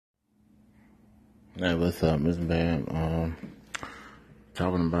Hey, what's up, Miss Bam?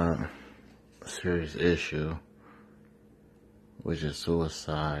 Talking about a serious issue, which is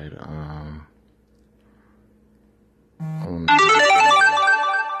suicide. I want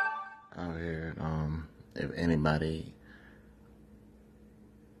out here, if anybody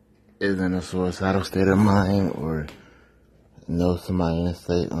is in a suicidal state of mind or knows somebody in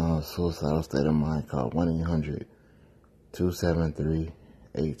a suicidal state of mind, call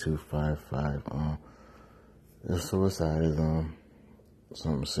 1-800-273-8255. The suicide is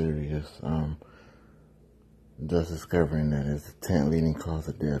something serious. Just discovering that it's the 10th leading cause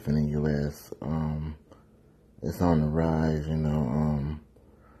of death in the U.S. It's on the rise,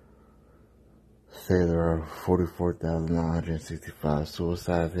 say there are 44,965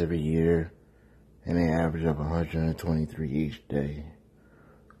 suicides every year, and they average of 123 each day.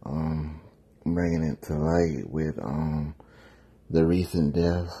 Bringing it to light with the recent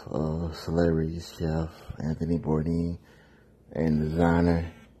death of celebrity chef Anthony Bourdain and designer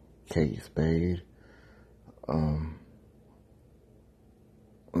Kate Spade.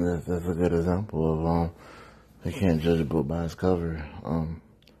 That's a good example of you can't judge a book by its cover.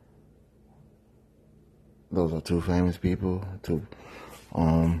 Those are two famous people.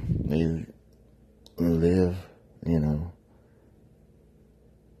 They live,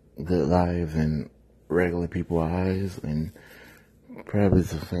 good lives in regular people's eyes, and probably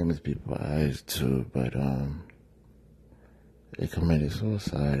some famous people's eyes too. But they committed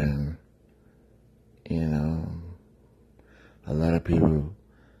suicide, and a lot of people,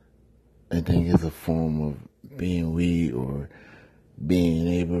 I think it's a form of being weak or being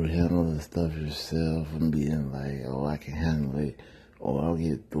able to handle the stuff yourself and being like, oh, I can handle it, or I'll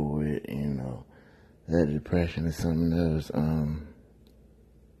get through it, That depression is something else.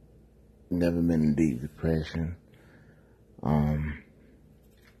 Never been in deep depression.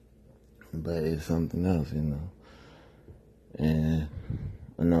 But it's something else, And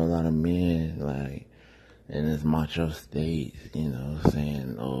I know a lot of men, in this macho state,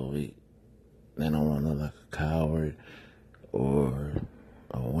 saying, oh, they don't want to look like a coward or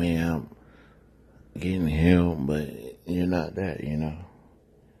a wimp, getting help, but you're not that,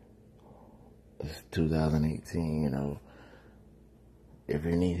 It's 2018, If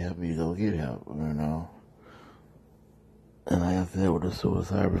you need help, you go get help, And like I said, with the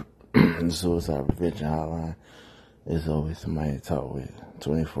suicide prevention hotline, there's always somebody to talk with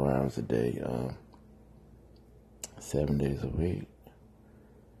 24 hours a day, 7 days a week.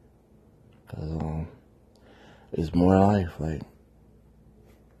 Because it's more life, like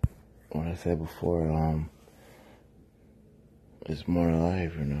what I said before, it's more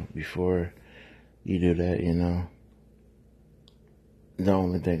life, Before you do that, don't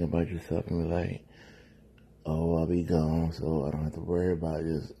only think about yourself and be like, oh, I'll be gone, so I don't have to worry about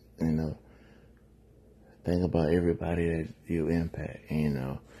just, think about everybody that you impact,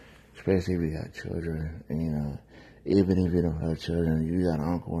 especially if you got children, even if you don't have children, you got an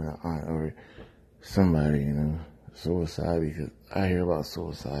uncle or an aunt or somebody, suicide, because I hear about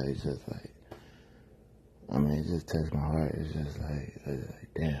suicide, it's just like, it just touched my heart, it's just like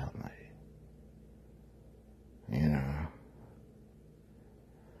damn,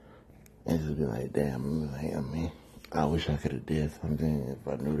 it just be like, damn, I wish I could have did something if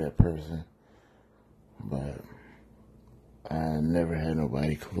I knew that person, but I never had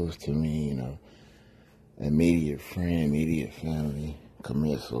nobody close to me, immediate friend, immediate family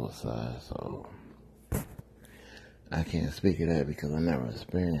commit suicide, so I can't speak of that because I never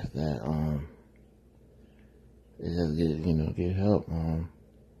experienced that. It's just get help.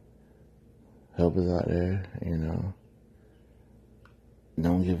 Help is out there,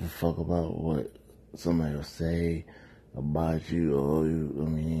 Don't give a fuck about what somebody will say about you or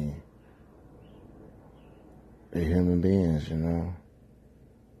they're human beings,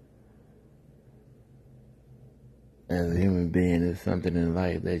 As a human being, there's something in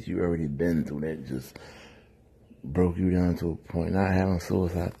life that you already been through that just broke you down to a point. Not having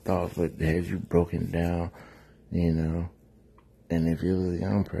suicide thoughts, but has you broken down, And if you was a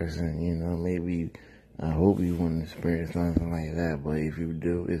young person, maybe, I hope you wouldn't experience something like that. But if you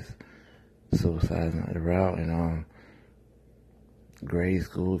do, suicide's not the route. And grade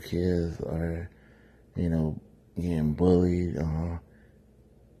school kids are, getting bullied,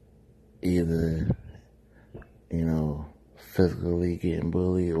 either, physically getting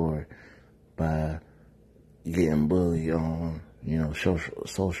bullied or by getting bullied on,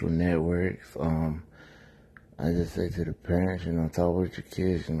 social networks. I just say to the parents, talk with your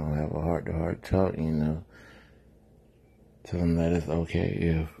kids, have a heart-to-heart talk, tell them that it's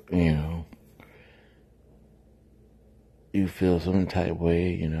okay if, you feel some type of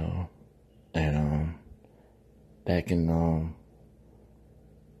way, and that can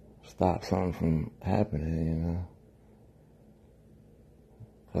stop something from happening, you know,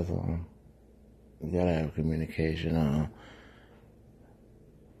 because you gotta have communication,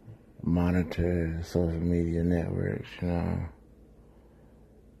 monitor social media networks, you know.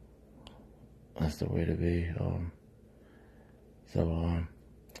 That's the way to be. So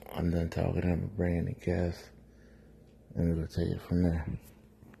I'm done talking. I'm bringing the guests, and we'll take it from there.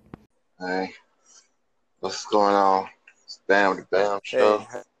 Hey, what's going on? It's Bam the Bam Show,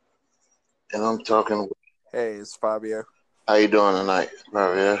 Hey, and I'm talking. hey, it's Fabio. How you doing tonight,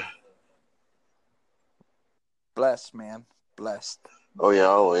 Fabio? Blessed, man. Blessed. Oh yeah,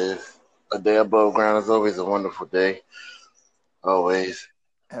 always. A day above ground is always a wonderful day. Always.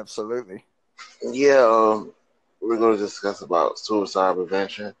 Absolutely. Yeah. We're going to discuss about suicide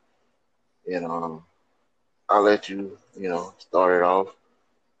prevention, and I'll let you, start it off.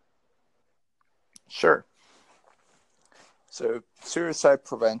 Sure. So, suicide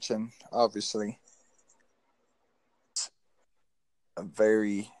prevention, obviously, a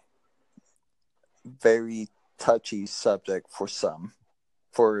very, very touchy subject for some,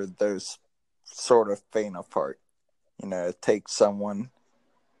 for those sort of faint of heart. You know, it takes someone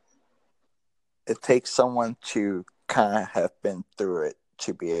to kind of have been through it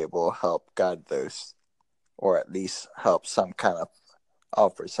to be able to help guide those, or at least offer some kind of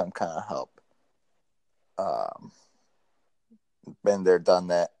help. Um, Been there, done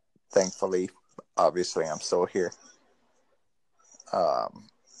that. Thankfully, obviously, I'm still here. Um,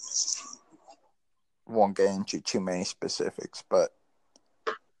 won't get into too many specifics, but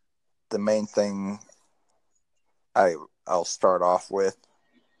the main thing I'll start off with,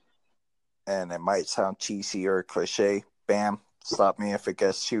 and it might sound cheesy or cliche. Bam, stop me if it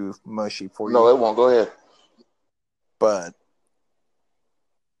gets too mushy for you. No, it won't. Go ahead. But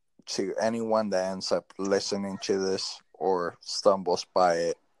to anyone that ends up listening to this or stumbles by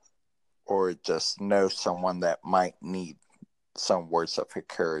it, or just knows someone that might need some words of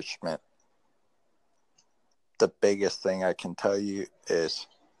encouragement, the biggest thing I can tell you is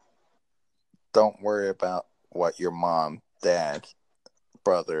don't worry about what your mom, dad,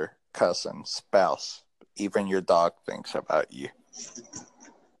 brother, cousin, spouse, even your dog thinks about you.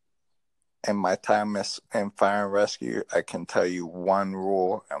 In my time in fire and rescue, I can tell you one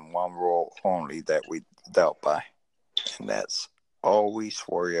rule and one rule only that we dealt by, and that's always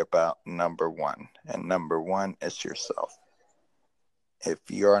worry about number one, and number one is yourself. If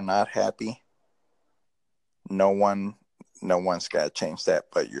you're not happy, no one's got to change that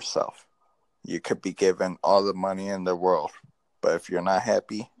but yourself. You could be given all the money in the world, but if you're not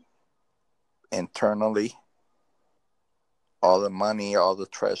happy internally, all the money, all the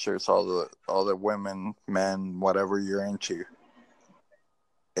treasures, all the women, men, whatever you're into,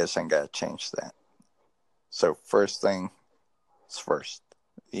 isn't gonna change that. So first thing is first.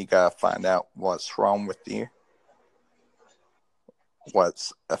 You gotta find out what's wrong with you,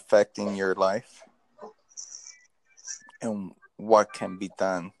 what's affecting your life, and what can be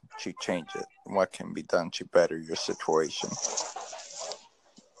done to change it. What can be done to better your situation.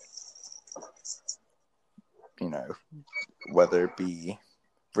 You know, whether it be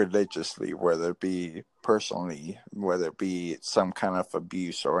religiously, whether it be personally, whether it be some kind of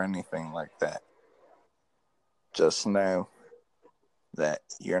abuse or anything like that. Just know that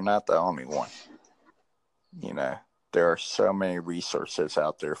you're not the only one. You know, there are so many resources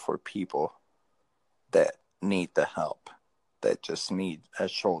out there for people that need the help, that just need a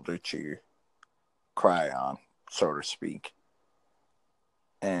shoulder to cry on, so to speak.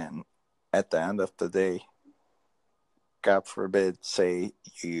 And at the end of the day, God forbid, say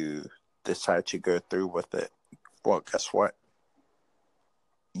you decide to go through with it. Well, guess what?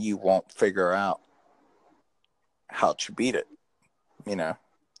 You won't figure out how to beat it. You know,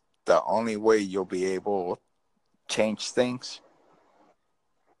 the only way you'll be able to change things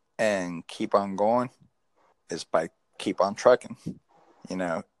and keep on going is by keep on trucking. You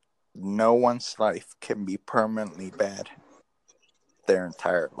know, no one's life can be permanently bad their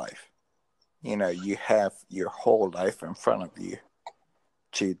entire life. You know, you have your whole life in front of you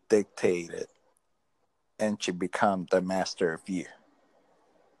to dictate it and to become the master of you.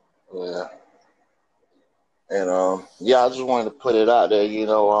 Yeah. And I just wanted to put it out there.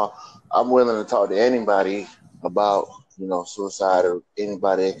 I'm willing to talk to anybody about suicide, or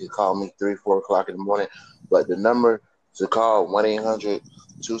anybody that could call me 3, 4 o'clock in the morning. But the number to call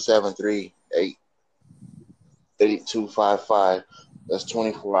 1-800-273-8255. That's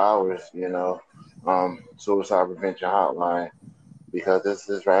 24 hours. Suicide prevention hotline, because this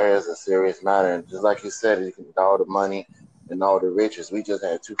right here is a serious matter. And just like you said, you can get all the money and all the riches. We just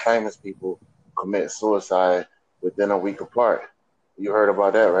had two famous people commit suicide within a week apart. You heard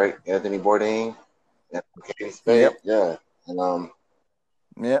about that, right? Anthony Bourdain and Katie Spade. Yep. Yeah, and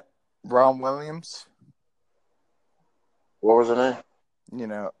Yep. Ron Williams, what was her name? you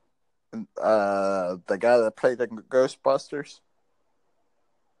know, the guy that played the Ghostbusters.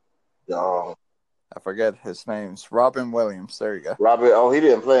 Um, I forget his name's Robin Williams. There you go. Robert. Oh, he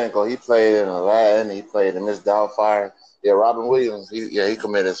didn't play in. He played in Aladdin. He played in Miss Doubtfire. Yeah, Robin Williams. He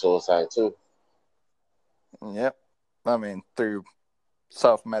committed suicide too. Yep. I mean, through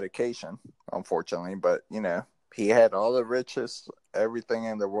self-medication, unfortunately, but he had all the riches, everything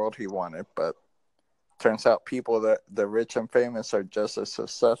in the world he wanted, but turns out people that the rich and famous are just as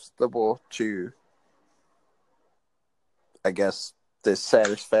susceptible to, I guess,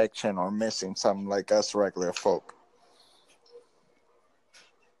 dissatisfaction or missing something like us regular folk.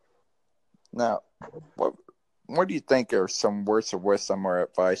 Now, what do you think are some words of wisdom or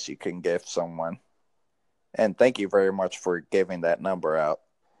advice you can give someone? And thank you very much for giving that number out.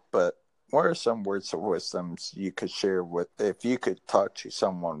 But what are some words of wisdom you could share with, if you could talk to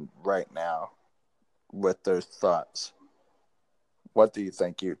someone right now with those thoughts? What do you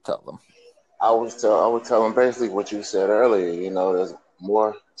think you'd tell them? I would tell them basically what you said earlier. There's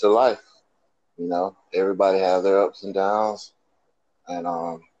more to life. Everybody has their ups and downs,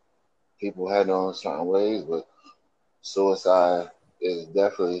 and people head on certain ways, but suicide is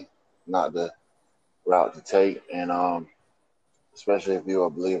definitely not the route to take. And especially if you're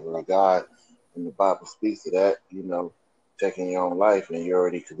a believer of God, and the Bible speaks to that, taking your own life, and you're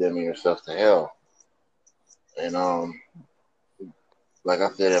already condemning yourself to hell. And like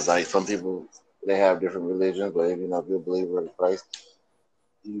I said, it's like some people, they have different religions, but if you're a believer in Christ,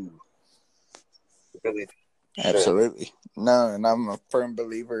 you really should. Absolutely. No, and I'm a firm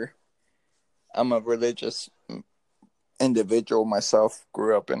believer. I'm a religious individual myself,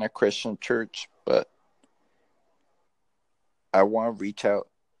 grew up in a Christian church, but I want to reach out.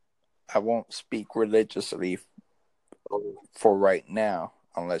 I won't speak religiously for right now,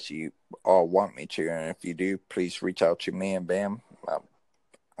 unless you all want me to. And if you do, please reach out to me and Bam.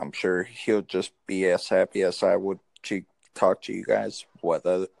 I'm sure he'll just be as happy as I would to talk to you guys,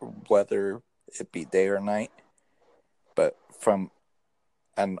 whether it be day or night. But from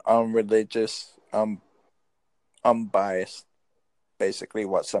an unreligious, unbiased, basically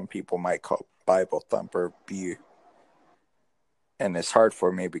what some people might call Bible thumper view. And it's hard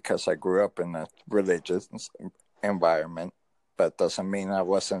for me because I grew up in a religious environment, but doesn't mean I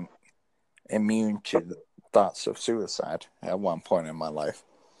wasn't immune to the thoughts of suicide at one point in my life.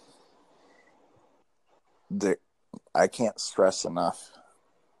 I can't stress enough,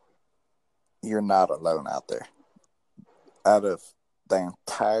 you're not alone out there. Out of the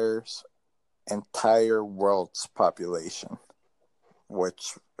entire world's population,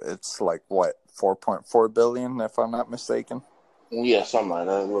 which it's like what, 4.4 billion, if I'm not mistaken. Yeah, something like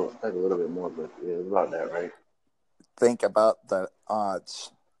that. A little bit more, but yeah, it's about that, right? Think about the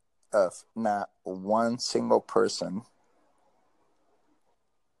odds of not one single person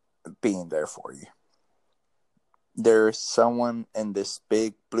being there for you. There's someone in this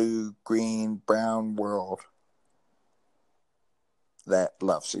big blue, green, brown world that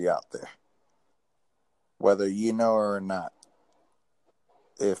loves you out there, whether you know or not.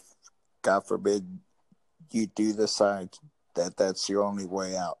 If, God forbid, you do decide that that's your only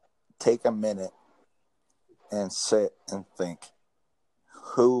way out, take a minute and sit and think,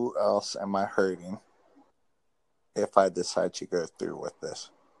 who else am I hurting if I decide to go through with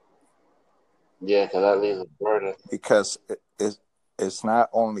this? Yeah, because that leaves a burden. Because it's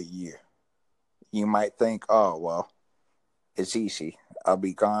not only you. You might think, oh, well, it's easy. I'll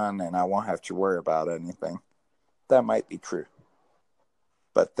be gone and I won't have to worry about anything. That might be true.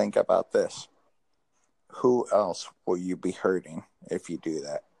 But think about this. Who else will you be hurting if you do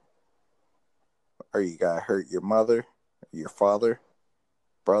that? Are you going to hurt your mother, your father,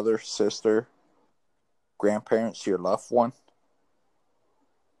 brother, sister, grandparents, your loved one?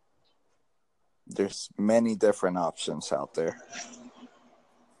 There's many different options out there.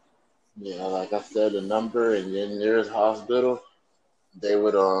 Yeah, like I said, the number and then nearest hospital, they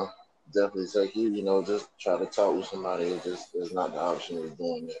would definitely take you. Just try to talk with somebody. It's not the option of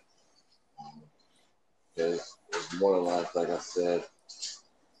doing it. There's more to life, like I said.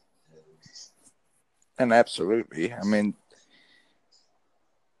 And absolutely, I mean,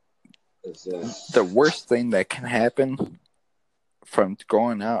 It's the worst thing that can happen from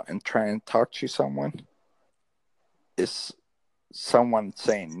going out and trying to talk to someone is someone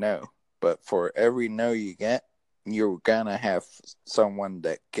saying no. But for every no you get, you're gonna have someone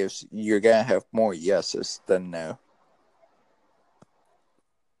that you're gonna have more yeses than no.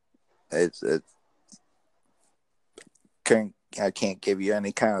 It's I can't give you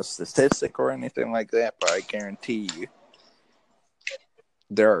any kind of statistic or anything like that, but I guarantee you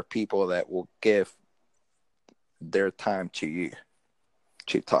there are people that will give their time to you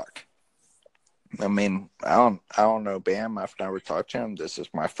to talk. I mean, I don't know Bam. I've never talked to him. This is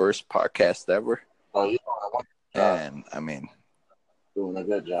my first podcast ever. Oh, you and I mean, doing a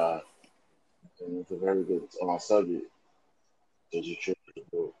good job, and it's a very good subject that you should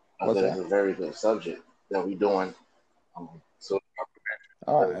do. I said it's a very good subject that we're doing. So,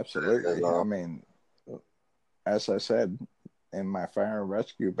 absolutely. I mean, as I said, in my fire and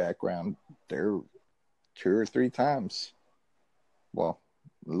rescue background, there 2 or 3 times, well,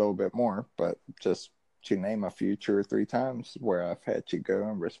 a little bit more, but just to name a few, 2 or 3 times where I've had to go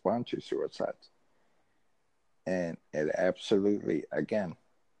and respond to suicides. And it absolutely, again,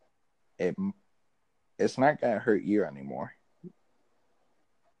 it's not going to hurt you anymore.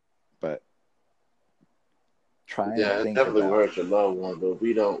 But try and think definitely about hurt your loved one, but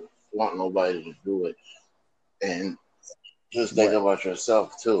we don't want nobody to do it. And just think about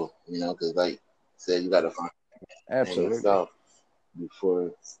yourself too, because like I said, you got to find yourself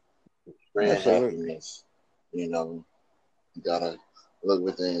before spread happiness. You gotta look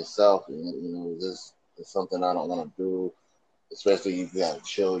within yourself, and this is something I don't want to do, especially if you have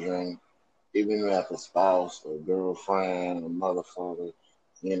children, even if you have a spouse, a girlfriend, a mother, father.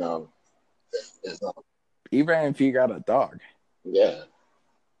 It's not. Even if you got a dog. Yeah.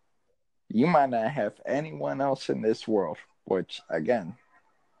 You might not have anyone else in this world, which, again,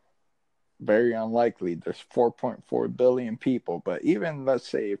 very unlikely. There's 4.4 billion people, but even let's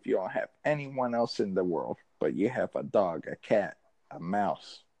say if you don't have anyone else in the world, but you have a dog, a cat, a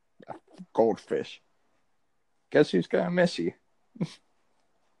mouse, a goldfish, guess who's going to miss you?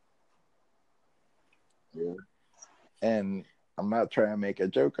 Yeah. And I'm not trying to make a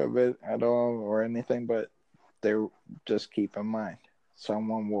joke of it at all or anything, but just keep in mind,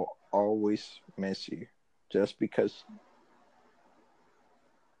 someone will always miss you just because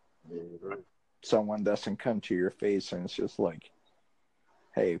someone doesn't come to your face and it's just like,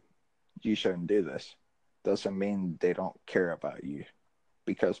 hey, you shouldn't do this. Doesn't mean they don't care about you,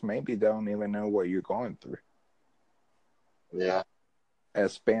 because maybe they don't even know what you're going through. Yeah.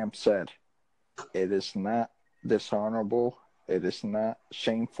 As Bam said, it is not dishonorable. It is not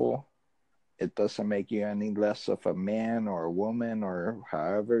shameful. It doesn't make you any less of a man or a woman or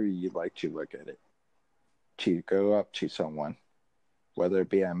however you like to look at it. To go up to someone, whether it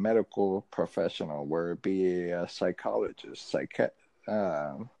be a medical professional, whether it be a psychologist, a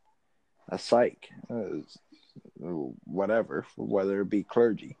psych, whatever, whether it be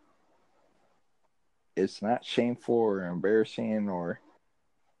clergy. It's not shameful or embarrassing or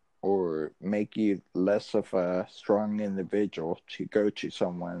make you less of a strong individual to go to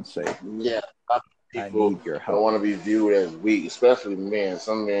someone and say, yeah, I need your help. Don't want to be viewed as weak, especially men.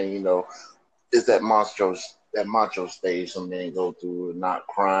 Some men, it's that macho stage some men go through, not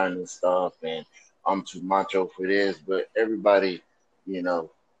crying and stuff, and I'm too macho for this. But everybody,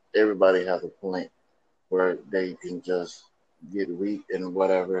 everybody has a point where they can just get weak and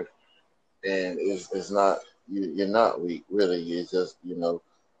whatever, and it's not you're not weak really. It's just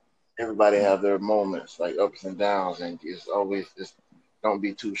everybody have their moments like ups and downs, and it's always just don't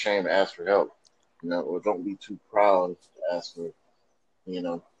be too ashamed to ask for help, or don't be too proud to ask for,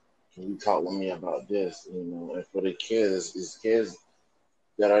 can you talk with me about this, and for the kids, it's kids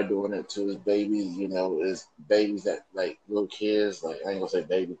that are doing it too, is babies, is babies that like little kids, like I ain't gonna say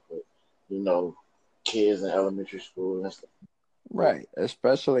babies, but kids in elementary school and stuff. Right,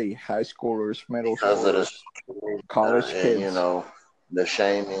 especially high schoolers, middle schoolers, college kids. And, the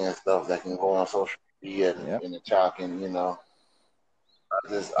shaming and stuff that can go on social media and the talking, I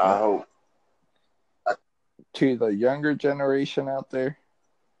hope. To the younger generation out there,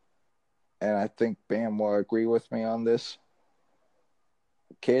 and I think Bam will agree with me on this,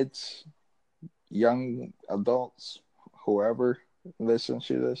 kids, young adults, whoever listens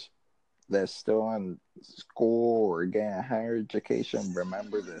to this, that's still in school or getting a higher education,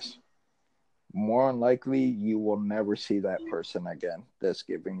 remember this. More than likely, you will never see that person again that's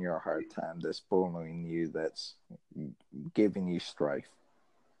giving you a hard time, that's bullying you, that's giving you strife.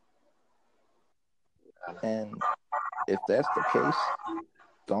 And if that's the case,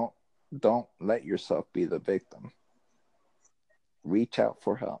 don't let yourself be the victim. Reach out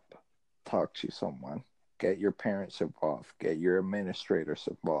for help. Talk to someone. Get your parents involved. Get your administrators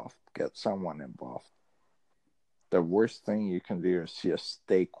involved. Get someone involved. The worst thing you can do is just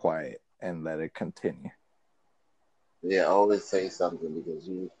stay quiet and let it continue. Yeah, always say something because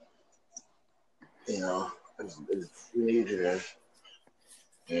you need you there.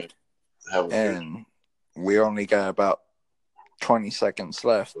 Yeah. Have a good. And we only got about 20 seconds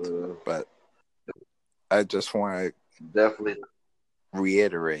left, but I just want to Definitely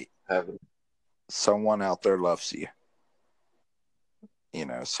reiterate, have it. someone out there loves you. You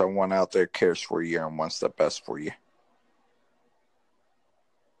know, someone out there cares for you and wants the best for you.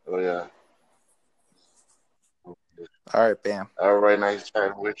 Oh yeah. All right, Bam. All right, nice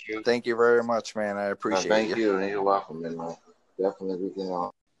chatting with you. Thank you very much, man. I appreciate Thank you, and you're welcome. And definitely we can.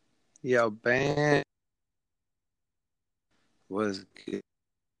 Yo, Bam was good.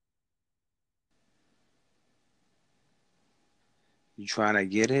 You trying to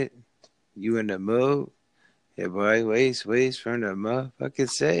get it? You in the mood? Yeah, boy, waste from the motherfucking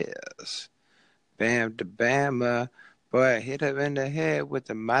sales. Bam to Bama. Boy, hit him in the head with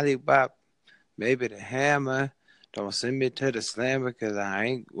the molly bop. Maybe the hammer. Don't send me to the slammer, cause I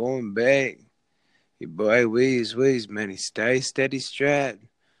ain't going back. Your boy Weeze, man, he stay steady strapped.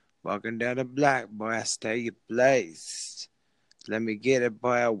 Walking down the block, boy, I stay blazed. Let me get it,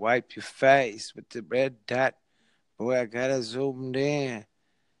 boy, I wipe your face with the red dot. Boy, I gotta zoom in.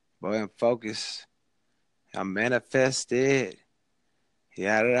 Boy, I'm focused. I'm manifested.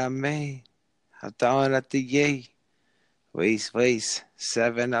 Yeah, that I mean. I'm throwing at the yay. Waste,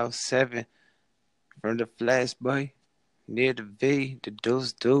 707 from the flash, boy. Near the V, the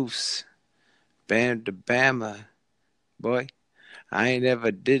deuce. Bam to Bama, boy. I ain't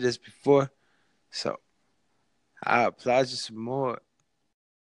never did this before, so I applaud you some more.